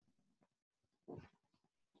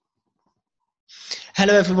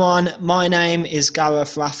Hello, everyone. My name is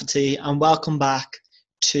Gareth Rafferty, and welcome back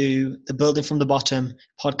to the Building from the Bottom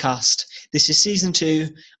podcast. This is season 2.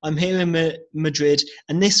 I'm here in Madrid,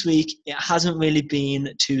 and this week it hasn't really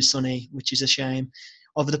been too sunny, which is a shame.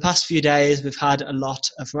 Over the past few days, we've had a lot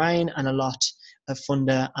of rain and a lot of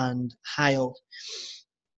thunder and hail.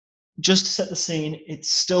 Just to set the scene,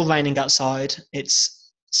 it's still raining outside.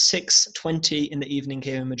 It's 6:20 in the evening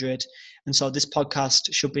here in Madrid, and so this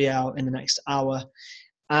podcast should be out in the next hour.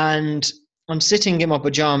 And I'm sitting in my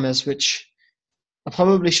pajamas, which I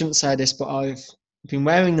probably shouldn't say this, but I've been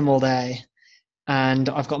wearing them all day, and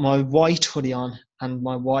I've got my white hoodie on and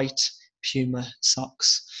my white Puma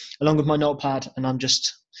socks, along with my notepad, and I'm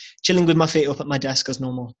just chilling with my feet up at my desk as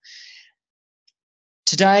normal.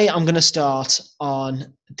 Today, I'm going to start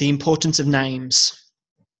on the importance of names,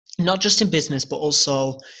 not just in business, but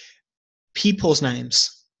also people's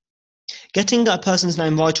names. Getting a person's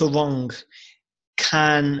name right or wrong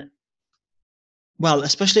can, well,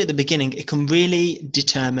 especially at the beginning, it can really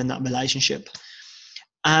determine that relationship.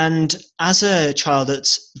 And as a child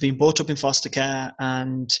that's been brought up in foster care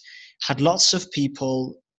and had lots of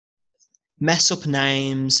people mess up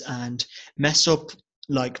names and mess up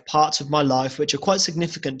like parts of my life which are quite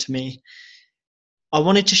significant to me, I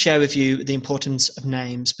wanted to share with you the importance of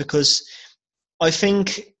names, because I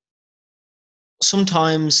think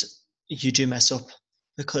sometimes you do mess up.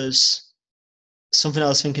 Because something I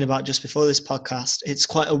was thinking about just before this podcast, it's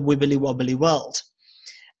quite a wibbly wobbly world,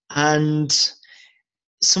 and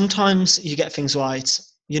sometimes you get things right.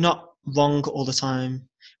 You're not wrong all the time,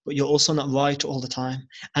 but you're also not right all the time,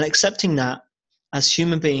 and accepting that as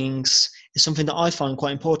human beings is something that I find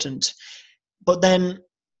quite important. But then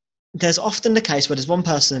there's often the case where there's one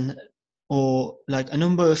person or like a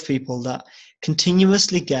number of people that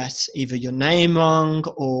continuously get either your name wrong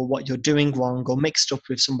or what you're doing wrong or mixed up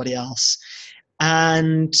with somebody else.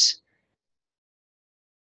 And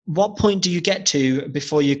what point do you get to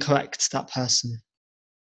before you correct that person?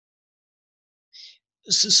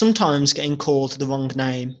 Sometimes getting called the wrong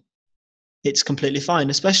name, it's completely fine,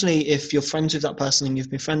 especially if you're friends with that person and you've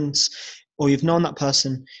been friends or you've known that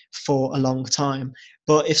person for a long time.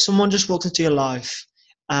 But if someone just walks into your life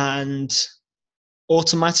and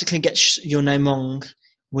automatically gets your name wrong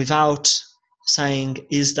without saying,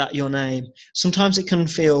 is that your name? Sometimes it can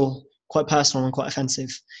feel quite personal and quite offensive,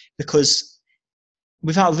 because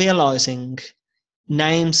without realizing,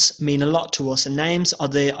 names mean a lot to us, and names are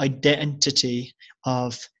the identity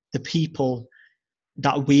of the people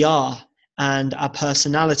that we are, and our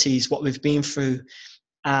personalities, what we've been through,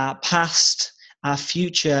 our past, our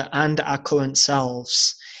future, and our current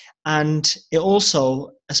selves. And it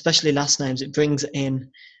also, especially last names, it brings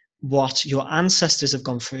in what your ancestors have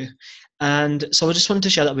gone through. And so I just wanted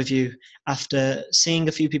to share that with you after seeing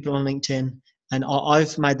a few people on LinkedIn, and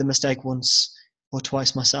I've made the mistake once or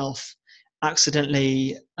twice myself,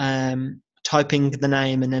 accidentally typing the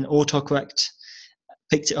name, and then autocorrect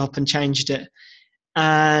picked it up and changed it.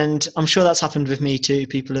 And I'm sure that's happened with me too.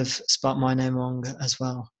 People have spelt my name wrong as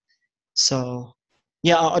well. So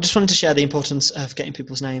yeah, I just wanted to share the importance of getting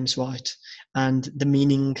people's names right and the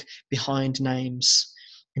meaning behind names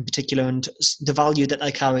in particular, and the value that they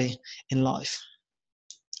carry in life.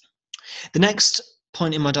 The next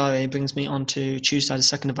point in my diary brings me on to Tuesday, the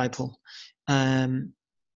 2nd of April,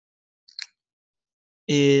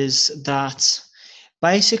 is that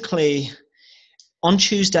basically on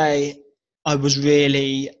Tuesday, I was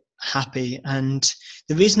really happy. And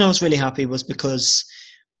the reason I was really happy was because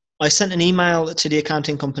I sent an email to the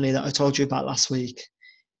accounting company that I told you about last week.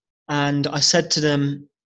 And I said to them,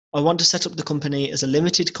 I want to set up the company as a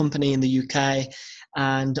limited company in the UK,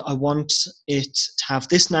 and I want it to have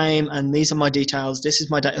this name, and these are my details, this is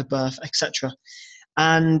my date of birth, etc.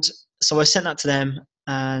 And so I sent that to them,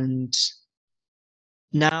 and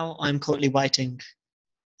now I'm currently waiting.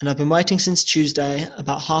 And I've been waiting since Tuesday,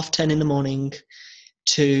 about 10:30 in the morning,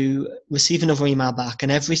 to receive another email back.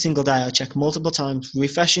 And every single day I check multiple times,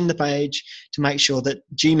 refreshing the page to make sure that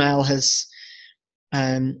Gmail has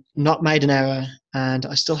not made an error, and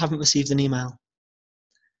I still haven't received an email.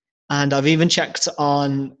 And I've even checked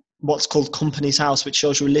on what's called Companies House, which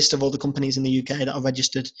shows you a list of all the companies in the UK that are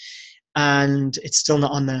registered, and it's still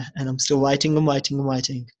not on there. And I'm still waiting and waiting and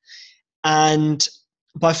waiting. And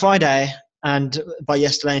by Friday, and by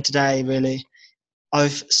yesterday and today, really,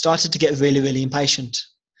 I've started to get really, really impatient,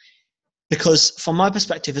 because from my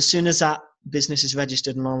perspective, as soon as that business is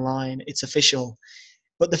registered and online, it's official.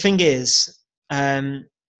 But the thing is,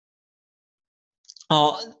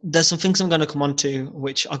 there's some things I'm going to come on to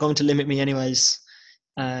which are going to limit me anyways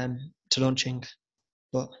to launching.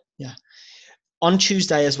 But yeah, on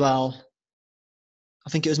Tuesday as well, I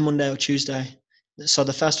think it was Monday or Tuesday, so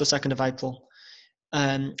the 1st or 2nd of April,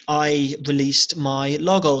 I released my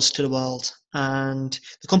logos to the world, and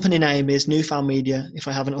the company name is Newfound Media, if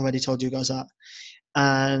I haven't already told you guys that.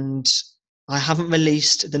 And I haven't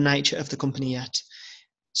released the nature of the company yet,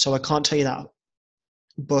 so I can't tell you that.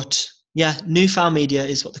 But yeah, Newfound Media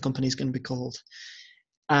is what the company is going to be called.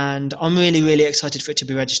 And I'm really, really excited for it to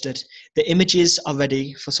be registered. The images are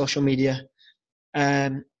ready for social media.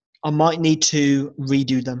 I might need to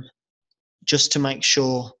redo them just to make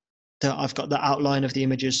sure that I've got the outline of the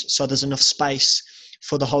images, so there's enough space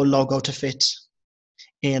for the whole logo to fit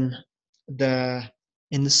in the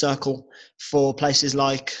circle for places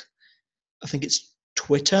like, I think it's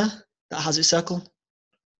Twitter that has its circle.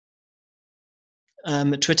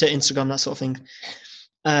 Twitter, Instagram, that sort of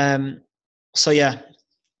thing. So yeah,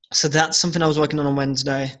 so that's something I was working on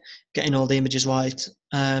Wednesday, getting all the images right.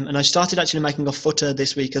 And I started actually making a footer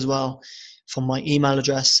this week as well for my email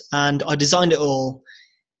address, and I designed it all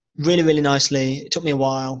really, really nicely. It took me a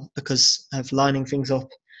while because of lining things up.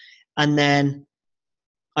 And then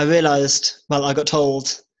I realized, well, I got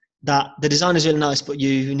told that the design is really nice, but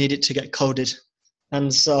you need it to get coded.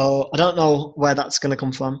 And so I don't know where that's going to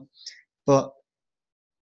come from, but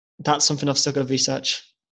that's something I've still got to research.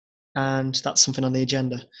 And that's something on the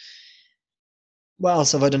agenda. What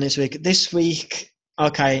else have I done this week? This week,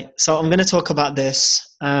 okay, so I'm going to talk about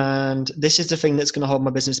this, and this is the thing that's going to hold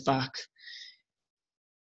my business back.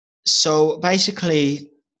 So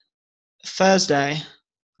basically, Thursday,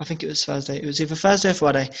 I think it was Thursday, it was either Thursday or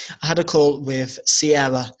Friday, I had a call with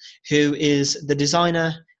Sierra, who is the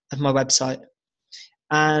designer of my website.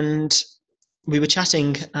 And we were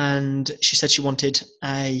chatting, and she said she wanted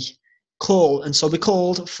a call. And so we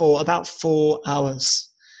called for about 4 hours.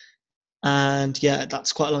 And yeah,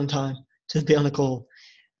 that's quite a long time to be on a call.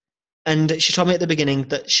 And she told me at the beginning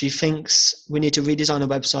that she thinks we need to redesign a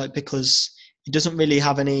website because it doesn't really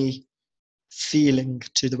have any feeling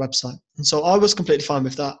to the website. And so I was completely fine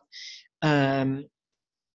with that.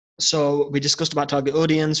 So we discussed about target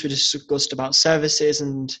audience, we discussed about services,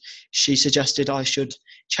 and she suggested I should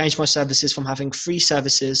change my services from having free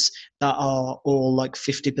services that are all like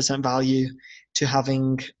 50% value to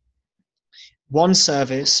having one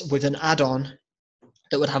service with an add-on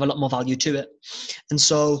that would have a lot more value to it. And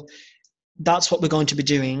so that's what we're going to be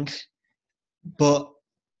doing. But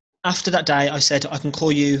after that day, I said, I can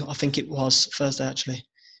call you. I think it was Thursday, actually.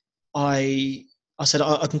 I said,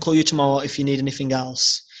 I can call you tomorrow if you need anything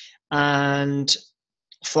else. And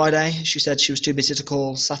Friday, she said she was too busy to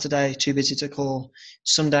call. Saturday, too busy to call.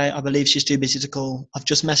 Sunday, I believe she's too busy to call. I've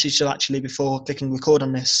just messaged her actually before clicking record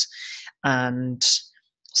on this and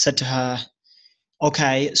said to her,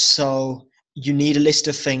 okay, so you need a list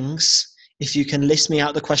of things. If you can list me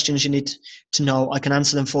out the questions you need to know, I can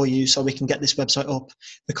answer them for you so we can get this website up,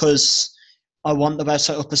 because I want the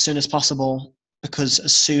website up as soon as possible, because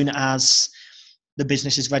as soon as the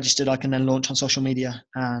business is registered, I can then launch on social media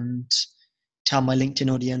and tell my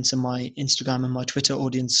LinkedIn audience and my Instagram and my Twitter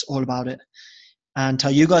audience all about it, and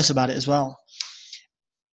tell you guys about it as well.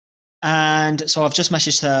 And so I've just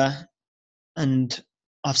messaged her and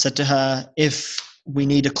I've said to her, if we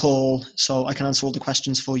need a call so I can answer all the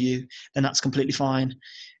questions for you, then that's completely fine.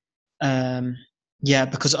 Yeah,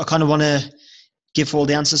 because I kind of want to give all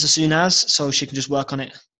the answers as soon as, so she can just work on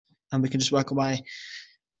it and we can just work away.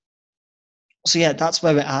 So yeah, that's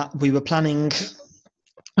where we're at. We were planning,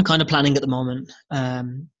 I'm kind of planning at the moment,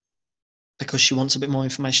 because she wants a bit more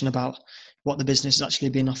information about what the business is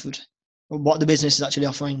actually being offered, or what the business is actually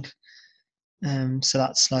offering. So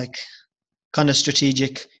that's like kind of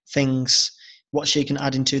strategic things, what she can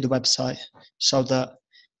add into the website so that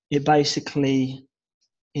it basically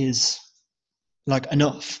is like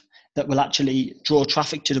enough that will actually draw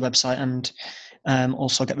traffic to the website and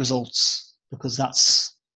also get results, because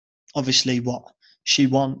that's obviously what she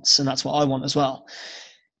wants and that's what I want as well.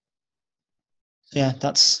 Yeah,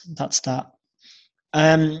 that's that.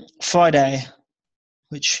 Friday,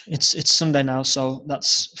 which it's Sunday now, so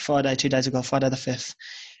that's Friday 2 days ago, Friday the 5th.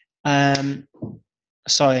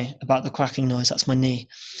 Sorry about the cracking noise, that's my knee.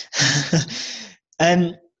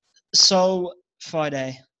 So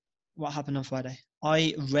Friday, what happened on Friday?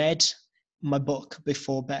 I read my book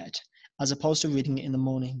before bed as opposed to reading it in the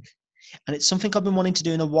morning. And it's something I've been wanting to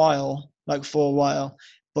do in a while, like for a while.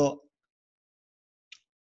 But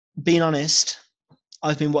being honest,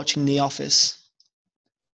 I've been watching The Office.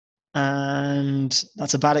 And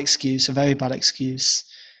that's a bad excuse, a very bad excuse.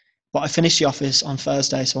 But I finished The Office on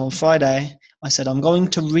Thursday. So on Friday, I said, I'm going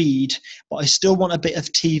to read, but I still want a bit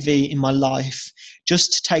of TV in my life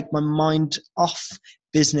just to take my mind off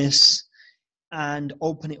business and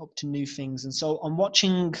open it up to new things. And so I'm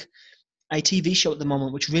watching a TV show at the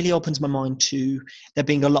moment, which really opens my mind to there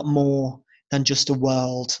being a lot more than just a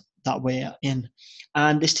world that we're in.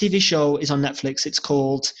 And this TV show is on Netflix. It's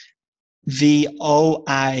called The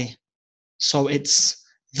OA. So it's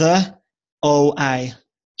The OA,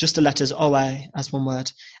 just the letters OA as one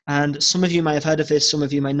word. And some of you may have heard of this, some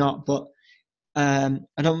of you may not, but I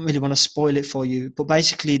don't really want to spoil it for you. But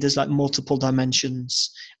basically, there's like multiple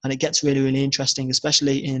dimensions, and it gets really, really interesting,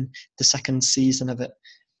 especially in the second season of it.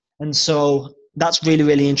 And so that's really,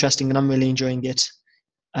 really interesting, and I'm really enjoying it.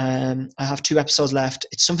 I have 2 episodes left.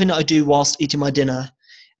 It's something that I do whilst eating my dinner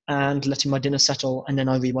and letting my dinner settle, and then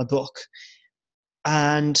I read my book.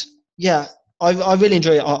 And yeah, I really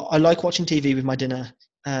enjoy it. I like watching TV with my dinner,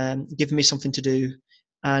 giving me something to do,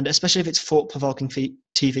 and especially if it's thought-provoking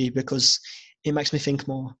TV, because it makes me think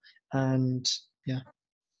more. And yeah,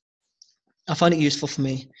 I find it useful for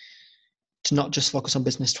me to not just focus on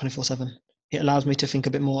business 24/7. It allows me to think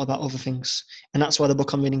a bit more about other things. And that's why the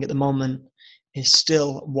book I'm reading at the moment is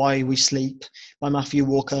still Why We Sleep by Matthew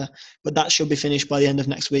Walker, but that should be finished by the end of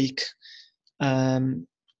next week.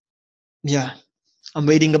 Yeah, I'm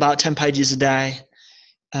reading about 10 pages a day,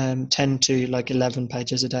 10 to like 11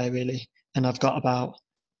 pages a day, really. And I've got about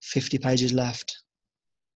 50 pages left.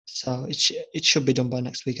 So it should be done by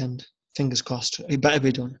next weekend. Fingers crossed. It better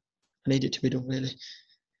be done. I need it to be done, really.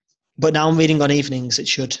 But now I'm reading on evenings. It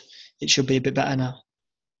should be a bit better now.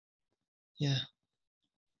 Yeah.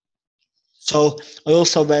 So I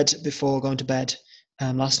also read before going to bed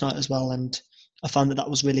last night as well, and I found that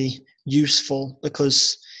was really useful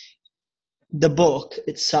because the book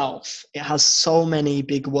itself, it has so many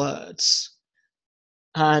big words,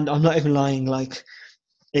 and I'm not even lying. Like,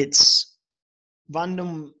 it's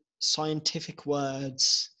random scientific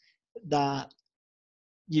words that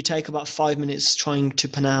you take about 5 minutes trying to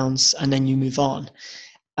pronounce, and then you move on.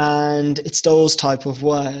 And it's those type of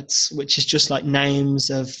words, which is just like names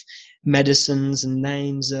of medicines and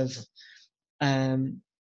names of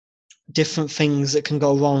different things that can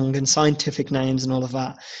go wrong, and scientific names and all of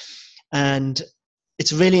that. And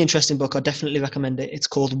it's a really interesting book. I definitely recommend it. It's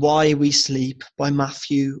called Why We Sleep by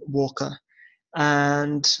Matthew Walker.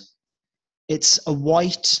 And it's a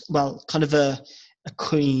white, well, kind of a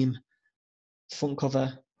cream front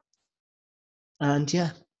cover. And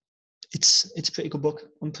yeah, it's a pretty good book.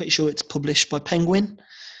 I'm pretty sure it's published by Penguin.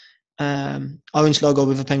 Orange logo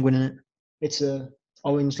with a penguin in it. It's a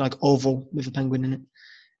orange like oval with a penguin in it.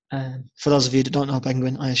 For those of you that don't know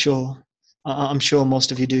Penguin, I'm sure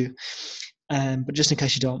most of you do. But just in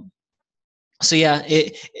case you don't. So yeah,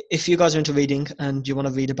 if you guys are into reading and you want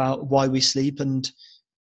to read about why we sleep, and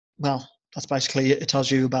well, that's basically it. It tells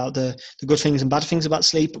you about the good things and bad things about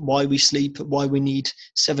sleep, why we sleep, why we need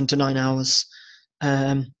 7 to 9 hours.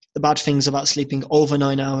 The bad things about sleeping over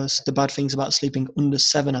 9 hours, the bad things about sleeping under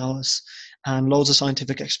 7 hours, and loads of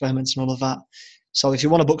scientific experiments and all of that. So if you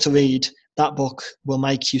want a book to read, that book will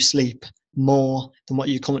make you sleep more than what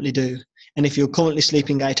you currently do. And if you're currently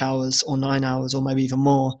sleeping 8 hours or 9 hours or maybe even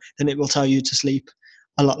more, then it will tell you to sleep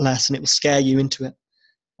a lot less, and it will scare you into it.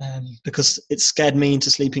 Because it scared me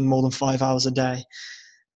into sleeping more than 5 hours a day.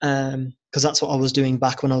 Because that's what I was doing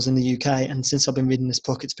back when I was in the UK. And since I've been reading this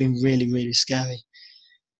book, it's been really, really scary.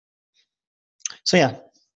 So yeah,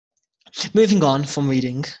 moving on from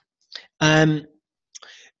reading. I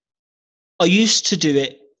used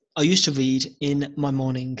to read in my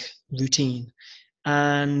morning routine.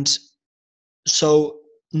 And so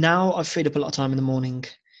now I've freed up a lot of time in the morning,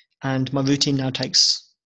 and my routine now takes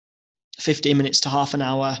 15 minutes to half an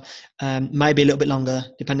hour, maybe a little bit longer,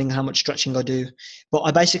 depending on how much stretching I do. But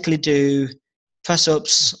I basically do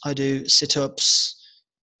press-ups, I do sit-ups.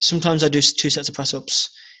 Sometimes I do 2 sets of press-ups.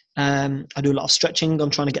 I do a lot of stretching. I'm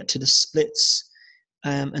trying to get to the splits.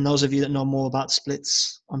 And those of you that know more about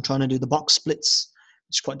splits, I'm trying to do the box splits,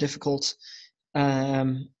 which is quite difficult.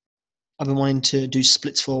 I've been wanting to do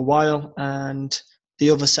splits for a while, and the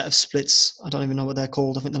other set of splits, I don't even know what they're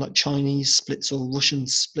called. I think they're like Chinese splits or Russian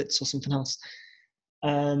splits or something else.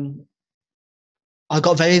 I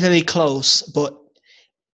got very, very close, but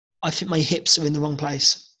I think my hips are in the wrong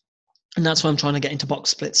place. And that's why I'm trying to get into box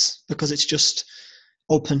splits, because it's just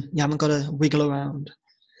open. You haven't got to wiggle around.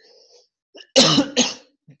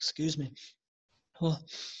 Excuse me.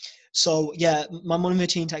 So yeah, my morning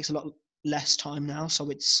routine takes a lot less time now, so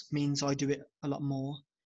it means I do it a lot more,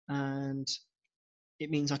 and it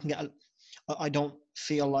means I don't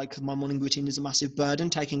feel like my morning routine is a massive burden,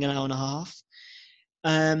 taking an hour and a half.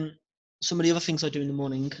 Some of the other things I do in the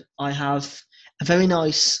morning, I have a very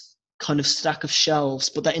nice kind of stack of shelves,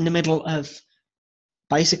 but they're in the middle of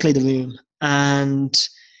basically the room, and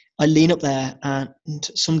I lean up there, and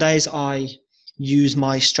some days I use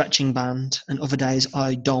my stretching band, and other days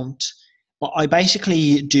I don't. But I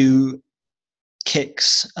basically do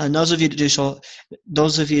kicks. And those of you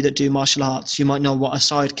that do martial arts, you might know what a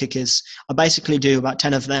side kick is. I basically do about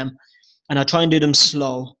 10 of them, and I try and do them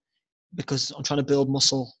slow because I'm trying to build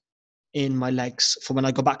muscle in my legs for when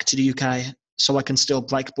I go back to the UK, so I can still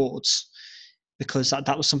break boards, because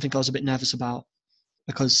that was something I was a bit nervous about,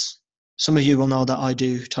 because some of you will know that I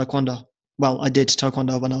do taekwondo. Well, I did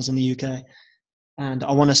taekwondo when I was in the UK, and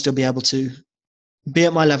I want to still be able to be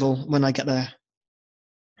at my level when I get there.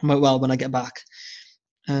 Well, when I get back.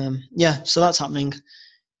 Yeah, so that's happening.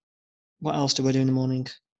 What else do I do in the morning?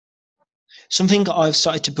 Something I've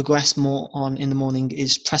started to progress more on in the morning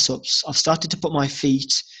is press ups. I've started to put my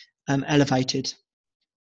feet elevated.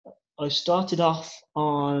 I started off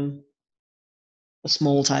on a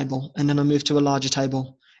small table, and then I moved to a larger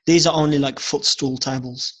table. These are only like footstool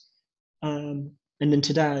tables. And then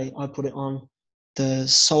today I put it on the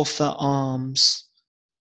sofa arms.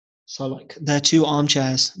 So like they're two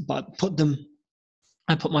armchairs, but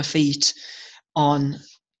I put my feet on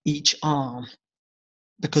each arm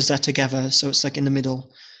because they're together. So it's like in the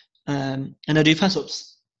middle. And I do press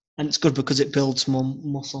ups, and it's good because it builds more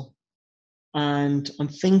muscle. And I'm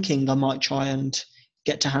thinking I might try and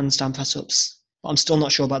get to handstand press ups, but I'm still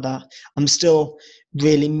not sure about that. I'm still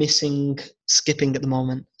really missing skipping at the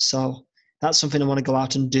moment. So that's something I want to go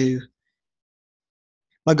out and do.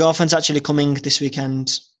 My girlfriend's actually coming this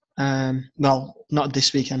weekend. Well, not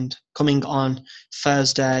this weekend, coming on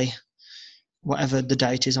Thursday, whatever the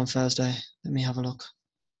date is on Thursday. Let me have a look.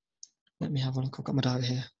 I've got my diary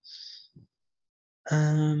here.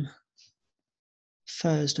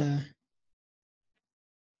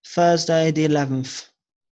 Thursday the 11th.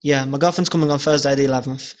 Yeah, my girlfriend's coming on Thursday the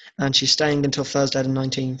 11th, and she's staying until Thursday the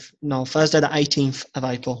 19th. No, Thursday the 18th of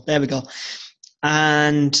April. There we go.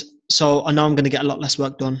 And so I know I'm going to get a lot less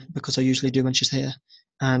work done because I usually do when she's here,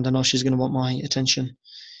 and I know she's going to want my attention.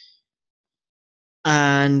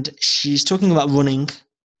 And she's talking about running.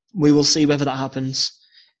 We will see whether that happens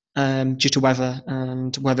due to weather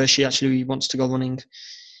and whether she actually wants to go running.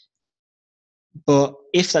 But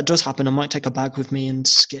if that does happen, I might take a bag with me and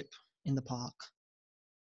skip in the park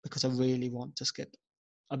because I really want to skip.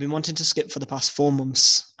 I've been wanting to skip for the past 4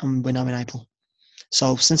 months, and we're now in April.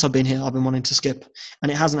 So since I've been here, I've been wanting to skip, and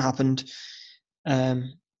it hasn't happened.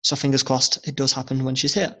 So fingers crossed it does happen when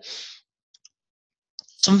she's here.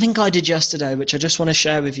 Something I did yesterday, which I just want to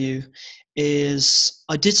share with you, is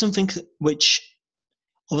I did something which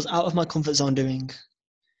I was out of my comfort zone doing,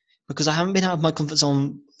 because I haven't been out of my comfort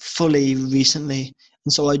zone fully recently.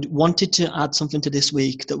 And so I wanted to add something to this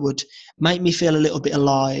week that would make me feel a little bit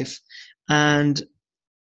alive. And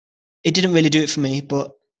it didn't really do it for me,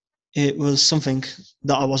 but it was something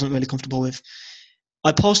that I wasn't really comfortable with.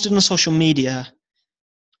 I posted on social media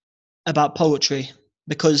about poetry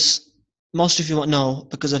because most of you won't know,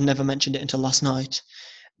 because I've never mentioned it until last night,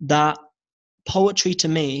 that poetry to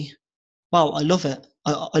me, well, I love it.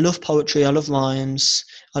 I love poetry. I love rhymes.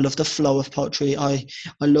 I love the flow of poetry. I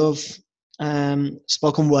love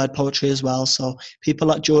spoken word poetry as well. So people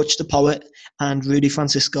like George the Poet and Rudy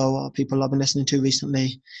Francisco are people I've been listening to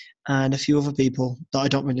recently, and a few other people that I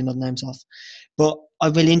don't really know the names of. But I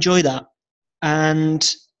really enjoy that.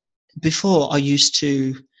 And before I used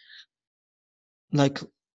to, like,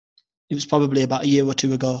 it was probably about a year or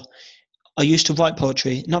two ago, I used to write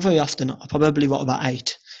poetry. Not very often. I probably wrote about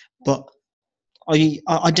 8, but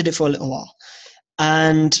I did it for a little while.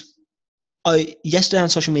 And yesterday on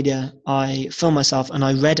social media, I filmed myself and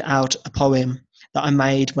I read out a poem that I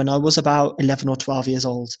made when I was about 11 or 12 years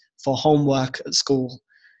old for homework at school.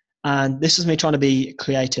 And this was me trying to be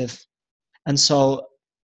creative. And so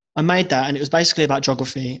I made that, and it was basically about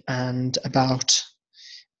geography and about,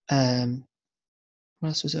 what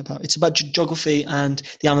else was it about? It's about geography and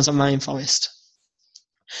the Amazon rainforest.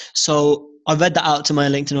 So I read that out to my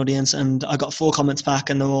LinkedIn audience, and I got 4 comments back,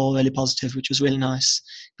 and they were all really positive, which was really nice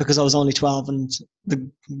because I was only 12 and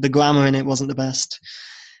the grammar in it wasn't the best.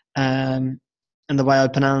 And the way I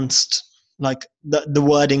pronounced, like the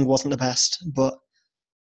wording wasn't the best, but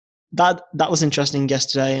that was interesting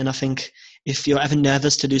yesterday. And I think if you're ever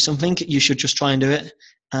nervous to do something, you should just try and do it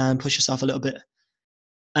and push yourself a little bit.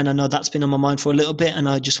 And I know that's been on my mind for a little bit, and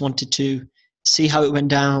I just wanted to see how it went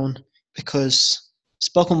down, because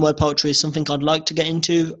spoken word poetry is something I'd like to get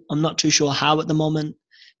into. I'm not too sure how at the moment,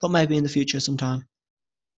 but maybe in the future sometime.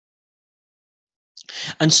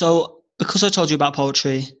 And so, because I told you about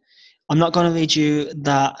poetry, I'm not going to read you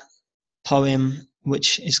that poem,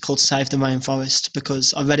 which is called Save the Rainforest,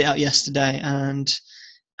 because I read it out yesterday, and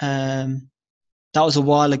That was a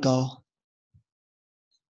while ago.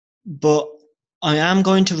 But I am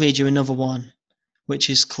going to read you another one, which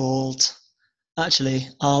is called. Actually,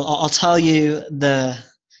 I'll tell you the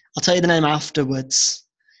name afterwards,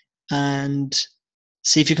 and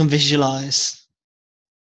see if you can visualize.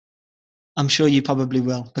 I'm sure you probably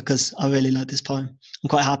will, because I really like this poem. I'm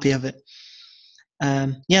quite happy of it.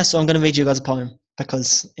 So I'm going to read you guys a poem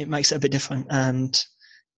because it makes it a bit different, and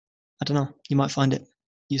I don't know, you might find it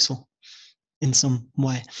useful in some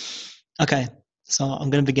way. Okay, so I'm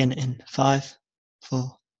going to begin in 5,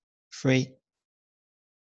 4, 3.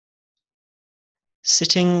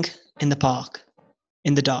 Sitting in the park,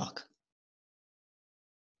 in the dark.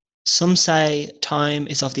 Some say time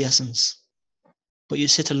is of the essence, but you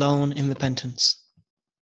sit alone in repentance.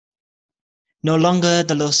 No longer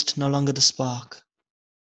the lust, no longer the spark,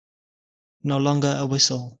 no longer a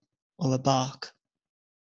whistle or a bark.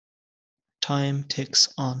 Time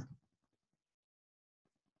ticks on.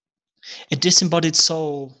 A disembodied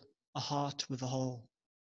soul, a heart with a hole.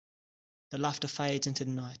 The laughter fades into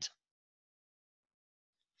the night.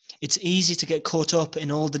 It's easy to get caught up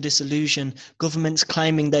in all the disillusion, governments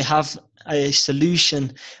claiming they have a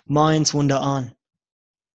solution, minds wander on.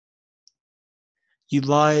 You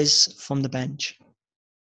rise from the bench.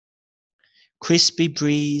 Crispy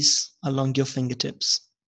breeze along your fingertips.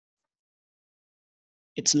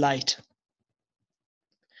 It's light.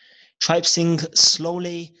 Traipsing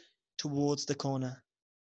slowly towards the corner.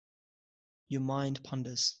 Your mind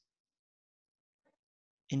ponders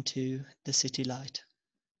into the city light.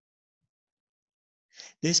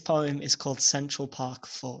 This poem is called Central Park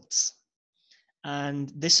Thoughts.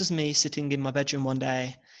 And this is me sitting in my bedroom one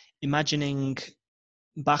day, imagining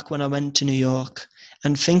back when I went to New York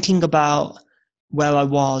and thinking about where I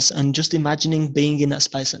was and just imagining being in that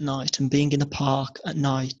space at night and being in the park at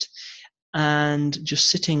night and just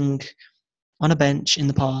sitting on a bench in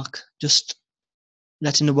the park, just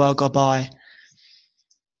letting the world go by.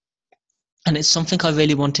 And it's something I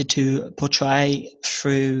really wanted to portray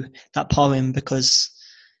through that poem because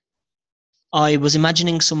I was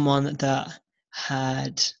imagining someone that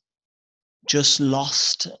had just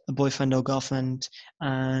lost a boyfriend or girlfriend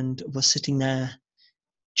and was sitting there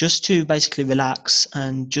just to basically relax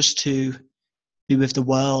and just to be with the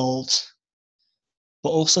world, but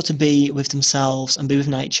also to be with themselves and be with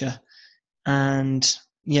nature. And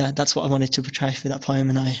yeah, that's what I wanted to portray through that poem,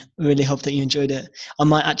 and I really hope that you enjoyed it. I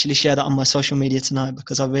might actually share that on my social media tonight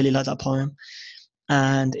because I really like that poem,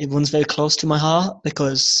 and it runs very close to my heart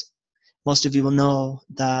because most of you will know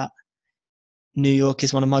that New York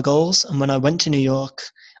is one of my goals. And when I went to New York,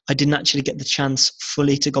 I didn't actually get the chance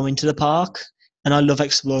fully to go into the park. And I love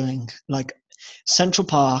exploring. Like Central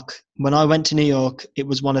Park, when I went to New York, it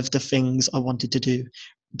was one of the things I wanted to do.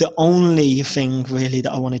 The only thing really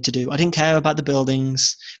that I wanted to do. I didn't care about the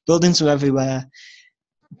buildings. Buildings were everywhere.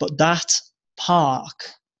 But that park,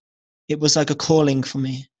 it was like a calling for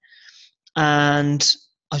me. And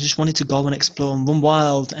I just wanted to go and explore and run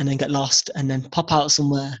wild and then get lost and then pop out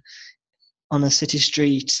somewhere on a city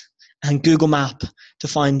street and Google Map to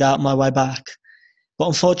find out my way back. But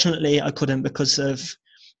unfortunately, I couldn't because of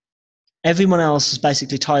everyone else was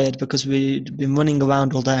basically tired because we'd been running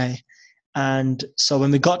around all day. And so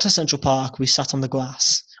when we got to Central Park, we sat on the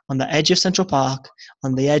grass, on the edge of Central Park,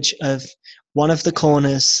 on the edge of one of the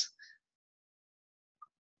corners.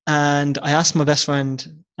 And I asked my best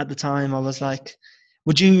friend at the time, I was like,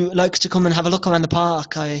 would you like to come and have a look around the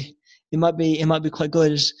park? It might be quite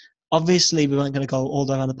good. Obviously, we weren't going to go all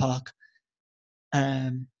the way around the park,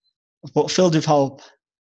 but filled with hope.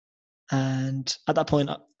 And at that point,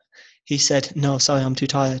 he said, "No, sorry, I'm too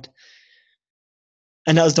tired."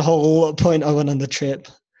 And that was the whole point I went on the trip.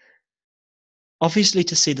 Obviously,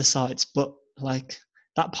 to see the sights, but like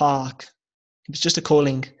that park, it was just a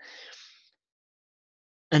calling.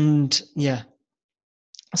 And yeah,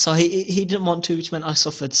 so he didn't want to, which meant I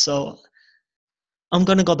suffered. So I'm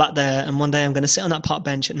going to go back there, and one day I'm going to sit on that park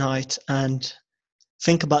bench at night and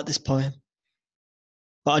think about this poem.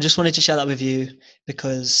 But I just wanted to share that with you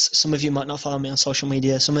because some of you might not follow me on social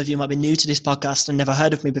media. Some of you might be new to this podcast and never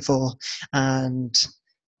heard of me before. And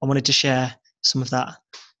I wanted to share some of that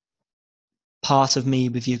part of me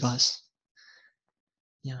with you guys.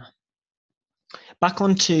 Yeah. Back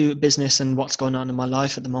onto business and what's going on in my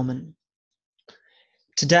life at the moment.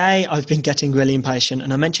 Today, I've been getting really impatient.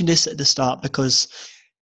 And I mentioned this at the start because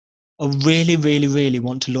I really, really, really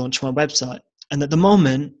want to launch my website. And at the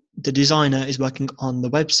moment, the designer is working on the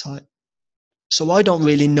website. So I don't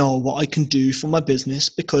really know what I can do for my business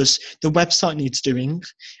because the website needs doing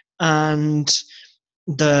and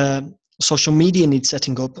the social media needs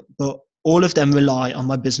setting up, but all of them rely on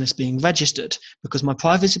my business being registered, because my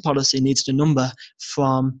privacy policy needs the number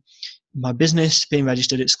from my business being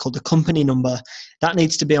registered. It's called the company number. That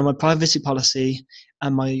needs to be on my privacy policy.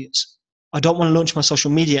 And I don't want to launch my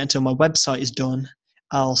social media until my website is done,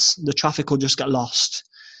 else the traffic will just get lost,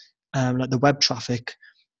 like the web traffic.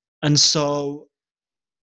 And so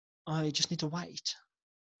I just need to wait.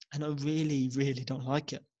 And I really, really don't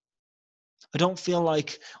like it. I don't feel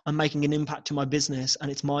like I'm making an impact to my business,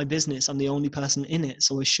 and it's my business. I'm the only person in it.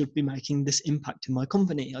 So I should be making this impact in my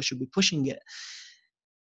company. I should be pushing it.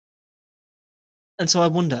 And so I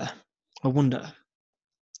wonder,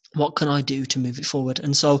 what can I do to move it forward?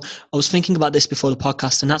 And so I was thinking about this before the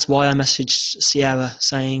podcast, and that's why I messaged Sierra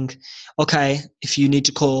saying, okay, if you need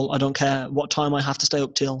to call, I don't care what time I have to stay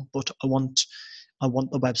up till, but I want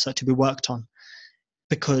the website to be worked on,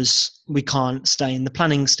 because we can't stay in the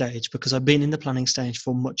planning stage, because I've been in the planning stage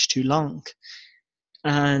for much too long.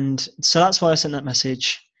 And so that's why I sent that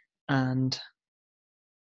message, and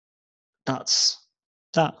that's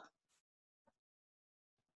that.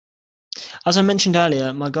 As I mentioned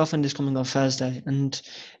earlier, my girlfriend is coming on Thursday, and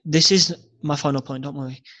this is my final point, don't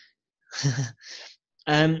worry.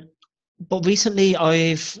 But recently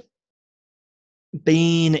I've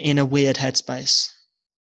been in a weird headspace,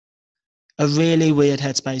 a really weird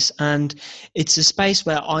headspace, and it's a space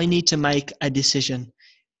where I need to make a decision,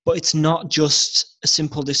 but it's not just a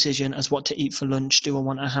simple decision as what to eat for lunch. Do I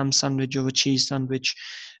want a ham sandwich or a cheese sandwich?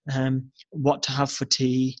 What to have for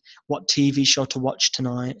tea? What TV show to watch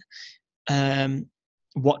tonight?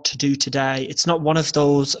 What to do today? It's not one of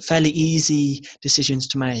those fairly easy decisions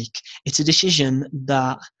to make. It's a decision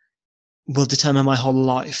that will determine my whole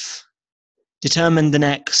life, determine the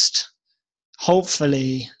next,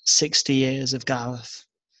 hopefully, 60 years of Gareth.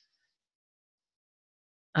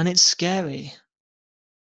 And it's scary.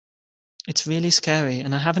 It's really scary.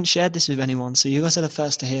 And I haven't shared this with anyone, so you guys are the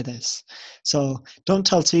first to hear this. So don't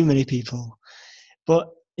tell too many people. But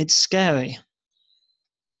it's scary.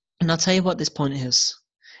 And I'll tell you what this point is.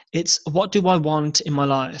 It's, what do I want in my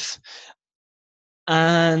life?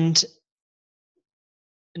 And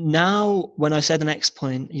now when I say the next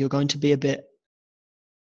point, you're going to be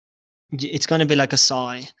it's going to be like a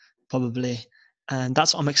sigh, probably. And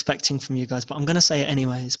that's what I'm expecting from you guys. But I'm going to say it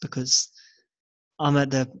anyways, because I'm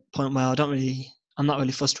at the point where I'm not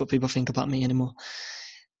really fussed what people think about me anymore.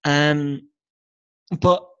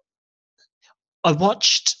 But I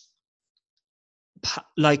watched,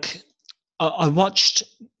 I watched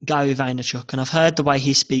Gary Vaynerchuk, and I've heard the way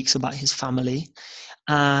he speaks about his family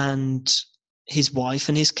and his wife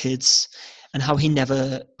and his kids, and how he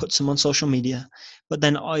never puts them on social media. But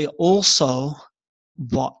then I also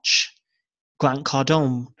watch Grant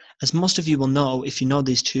Cardone. As most of you will know, if you know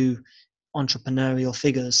these two entrepreneurial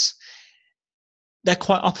figures, they're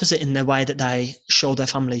quite opposite in their way that they show their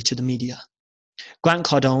family to the media. Grant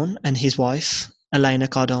Cardone and his wife, Elena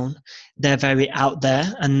Cardone, they're very out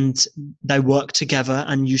there, and they work together,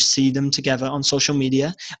 and you see them together on social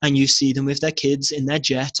media, and you see them with their kids in their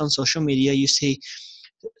jet on social media. You see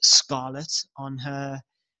Scarlett on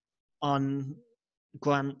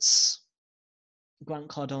Grant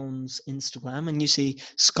Cardone's Instagram, and you see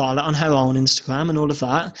Scarlett on her own Instagram and all of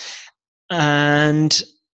that. And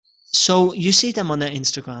so you see them on their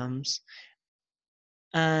Instagrams,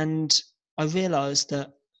 and I realized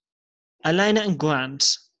that Elena and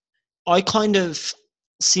Grant, I kind of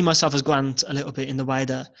see myself as Grant a little bit, in the way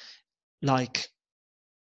that, like,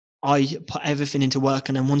 I put everything into work,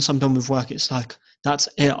 and then once I'm done with work, it's like, that's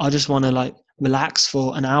it. I just want to, like, relax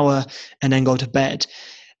for an hour and then go to bed.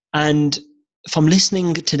 And from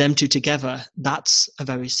listening to them two together, that's a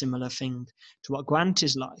very similar thing to what Grant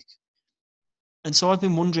is like. And so I've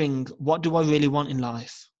been wondering, what do I really want in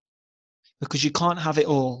life? Because you can't have it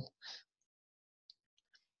all.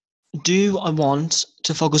 Do I want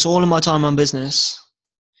to focus all of my time on business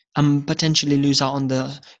and potentially lose out on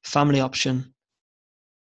the family option?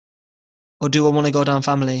 Or do I want to go down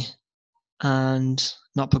family and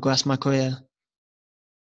not progress my career?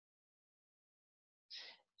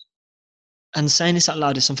 And saying this out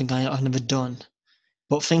loud is something I've never done.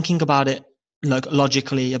 But thinking about it, like,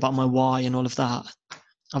 logically, about my why and all of that,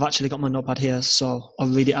 I've actually got my notepad here, so I'll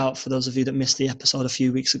read it out for those of you that missed the episode a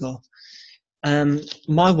few weeks ago.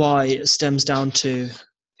 My why stems down to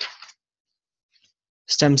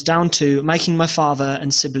making my father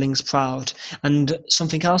and siblings proud. And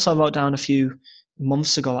something else I wrote down a few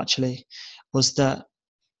months ago, actually, was that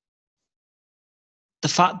the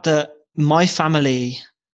fact that my family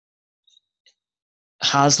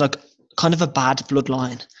has, like, kind of a bad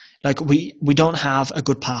bloodline. Like, we don't have a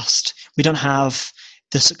good past. We don't have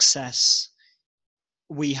the success.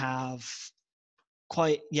 we have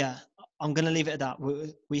quite, yeah, I'm going to leave it at that.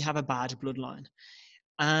 We have a bad bloodline.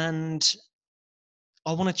 And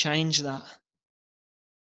I want to change that,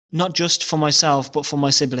 not just for myself, but for my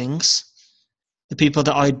siblings, the people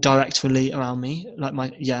that I directly around me, like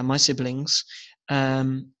my siblings,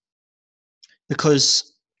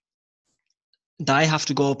 because they have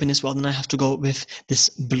to go up in this world and I have to go up with this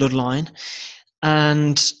bloodline.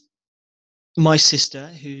 And my sister,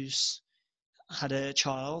 who's had a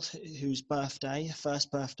child whose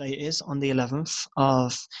first birthday is on the 11th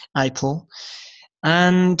of April,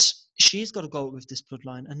 and she's got to go with this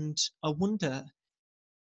bloodline. And I wonder,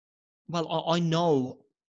 well, I know,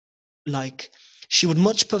 like, she would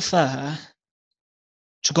much prefer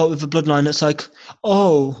to go with a bloodline that's like,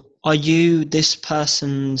 oh, are you this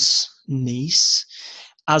person's niece,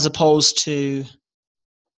 as opposed to,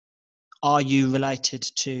 are you related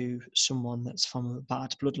to someone that's from a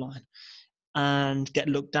bad bloodline, and get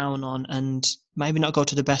looked down on and maybe not go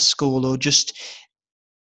to the best school, or just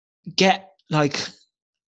get like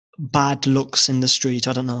bad looks in the street.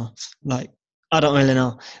 I don't know. Like, I don't really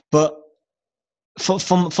know. But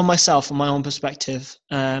for myself, from my own perspective,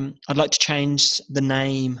 I'd like to change the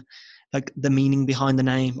name, like the meaning behind the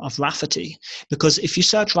name of Rafferty. Because if you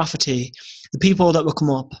search Rafferty, the people that will come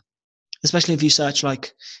up, especially if you search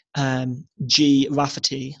like G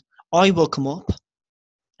Rafferty, I will come up,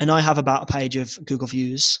 and I have about a page of Google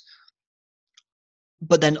views.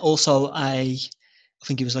 But then also I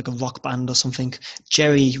think he was like a rock band or something,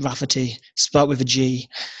 Jerry Rafferty, spelled with a G.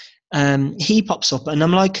 He pops up, and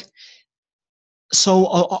I'm like, so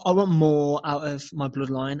I want more out of my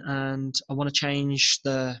bloodline, and I want to change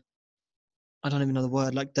I don't even know the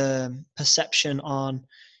word, like the perception on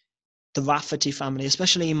the Rafferty family,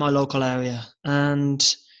 especially in my local area.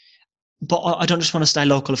 But I don't just want to stay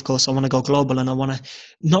local, of course. I want to go global, and I want to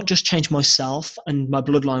not just change myself and my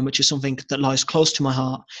bloodline, which is something that lies close to my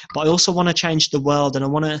heart, but I also want to change the world, and I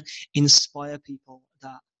want to inspire people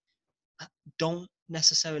that don't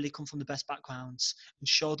necessarily come from the best backgrounds, and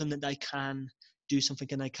show them that they can do something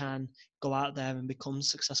and they can go out there and become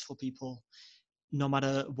successful people, no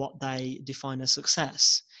matter what they define as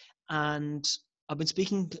success. And I've been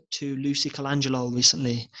speaking to Lucy Colangelo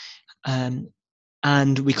recently,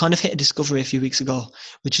 and we kind of hit a discovery a few weeks ago,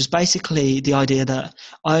 which is basically the idea that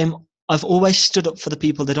I've always stood up for the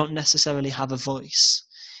people that don't necessarily have a voice,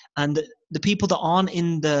 and the people that aren't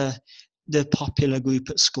in the popular group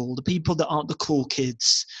at school, the people that aren't the cool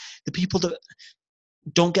kids, the people that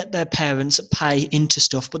don't get their parents pay into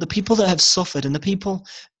stuff, but the people that have suffered, and the people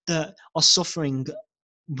that are suffering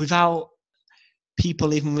without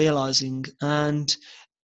people even realizing. And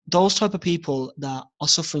those type of people that are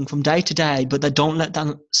suffering from day to day, but they don't let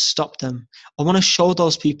that stop them. I want to show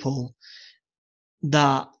those people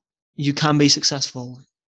that you can be successful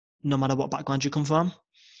no matter what background you come from.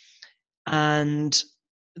 And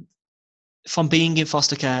from being in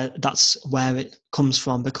foster care, that's where it comes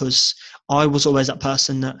from, because I was always that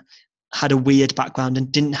person that had a weird background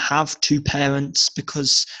and didn't have two parents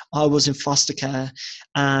because I was in foster care.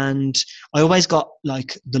 And I always got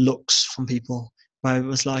like the looks from people where it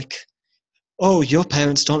was like, oh, your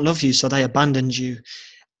parents don't love you, so they abandoned you.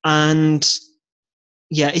 And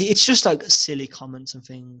yeah, it's just like silly comments and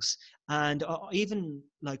things. And even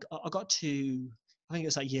like I got to, I think it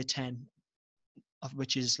was like year 10,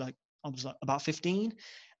 which is like, I was like about 15,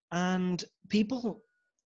 and people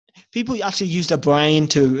actually used their brain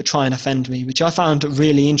to try and offend me, which I found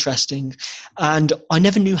really interesting. And I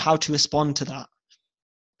never knew how to respond to that,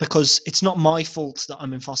 because it's not my fault that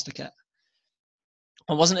I'm in foster care.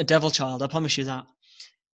 I wasn't a devil child, I promise you that.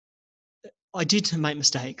 I did make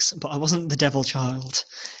mistakes, but I wasn't the devil child.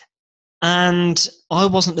 And I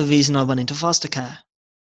wasn't the reason I went into foster care.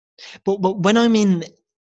 But when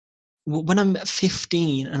I'm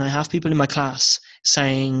 15 and I have people in my class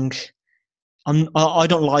saying, I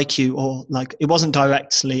don't like you, or like, it wasn't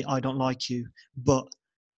directly, I don't like you, but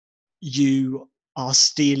you are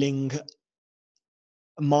stealing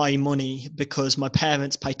my money because my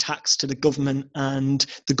parents pay tax to the government and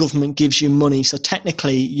the government gives you money. So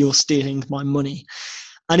technically you're stealing my money.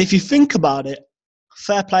 And if you think about it,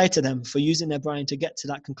 fair play to them for using their brain to get to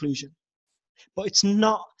that conclusion. But it's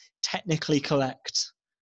not technically correct.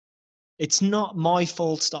 It's not my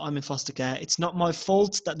fault that I'm in foster care. It's not my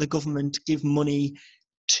fault that the government give money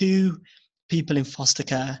to people in foster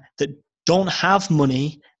care that don't have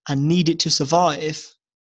money and need it to survive.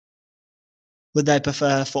 Would they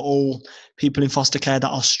prefer for all people in foster care that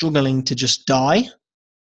are struggling to just die?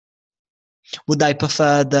 Would they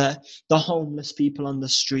prefer that the homeless people on the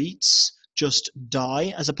streets just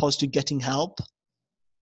die as opposed to getting help?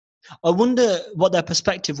 I wonder what their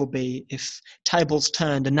perspective would be if tables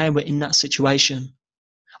turned and they were in that situation.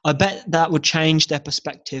 I bet that would change their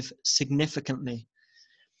perspective significantly.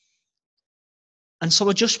 And so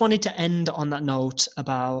I just wanted to end on that note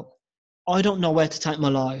about I don't know where to take my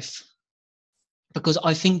life, because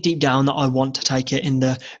I think deep down that I want to take it in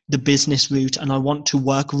the business route, and I want to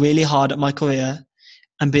work really hard at my career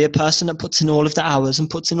and be a person that puts in all of the hours and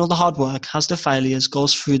puts in all the hard work, has the failures,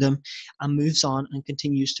 goes through them and moves on and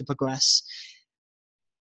continues to progress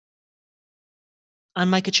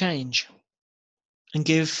and make a change and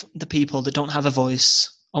give the people that don't have a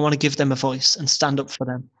voice, I want to give them a voice and stand up for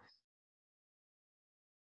them.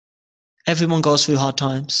 Everyone goes through hard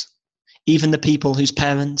times, even the people whose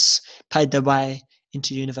parents paid their way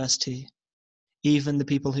into university, even the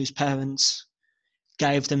people whose parents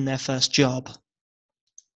gave them their first job,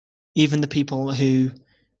 even the people who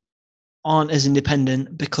aren't as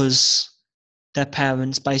independent because their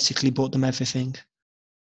parents basically bought them everything.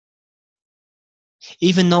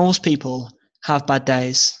 Even those people have bad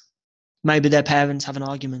days. Maybe their parents have an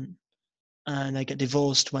argument and they get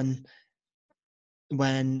divorced when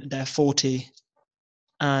they're 40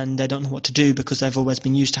 and they don't know what to do because they've always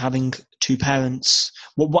been used to having two parents.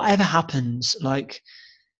 Whatever happens, like,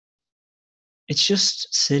 it's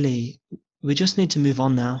just silly. We just need to move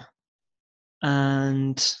on now.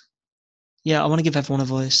 And yeah, I want to give everyone a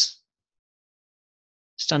voice.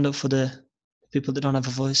 Stand up for the people that don't have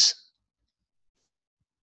a voice.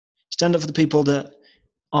 Stand up for the people that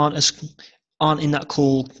aren't in that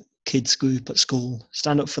cool kids group at school.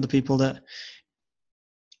 Stand up for the people that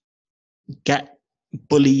get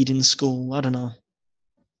bullied in school. I don't know.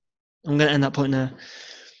 I'm going to end that point now.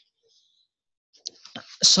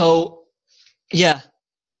 So yeah,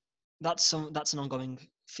 that's an ongoing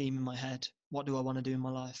theme in my head. What do I want to do in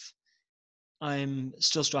my life? I'm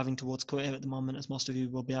still striving towards career at the moment, as most of you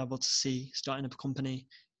will be able to see. Starting up a company,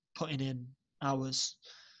 putting in hours,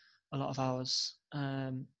 a lot of hours.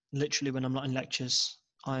 Literally, when I'm not in lectures,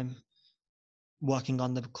 I'm working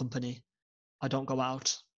on the company. I don't go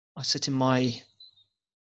out. I sit in my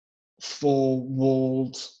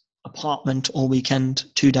four-walled apartment all weekend,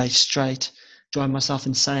 2 days straight, drive myself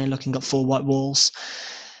insane looking at four white walls.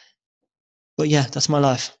 But yeah, that's my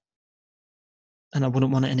life, and I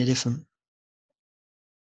wouldn't want it any different.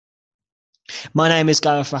 My name is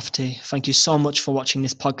Gareth Rafferty. Thank you so much for watching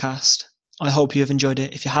this podcast. I hope you have enjoyed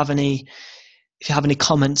it. If you have any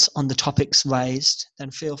comments on the topics raised,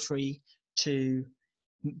 then feel free to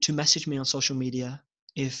message me on social media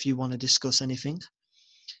if you want to discuss anything.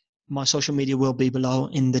 My social media will be below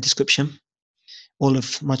in the description, all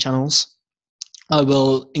of my channels. I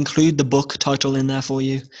will include the book title in there for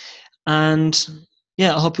you. And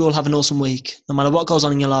yeah, I hope you all have an awesome week. No matter what goes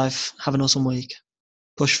on in your life, have an awesome week.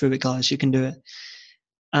 Push through it, guys. You can do it.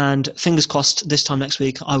 And fingers crossed, this time next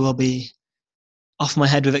week, I will be off my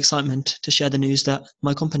head with excitement to share the news that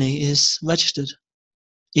my company is registered,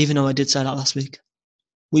 even though I did say that last week.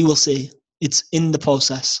 We will see. It's in the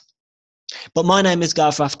process. But my name is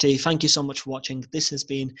Gareth Rafferty. Thank you so much for watching. This has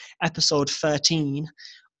been episode 13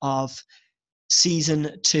 of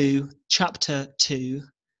season 2, chapter 2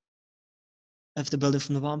 of the Building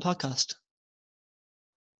from the Bottom podcast.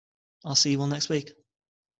 I'll see you all next week.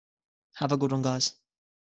 Have a good one, guys.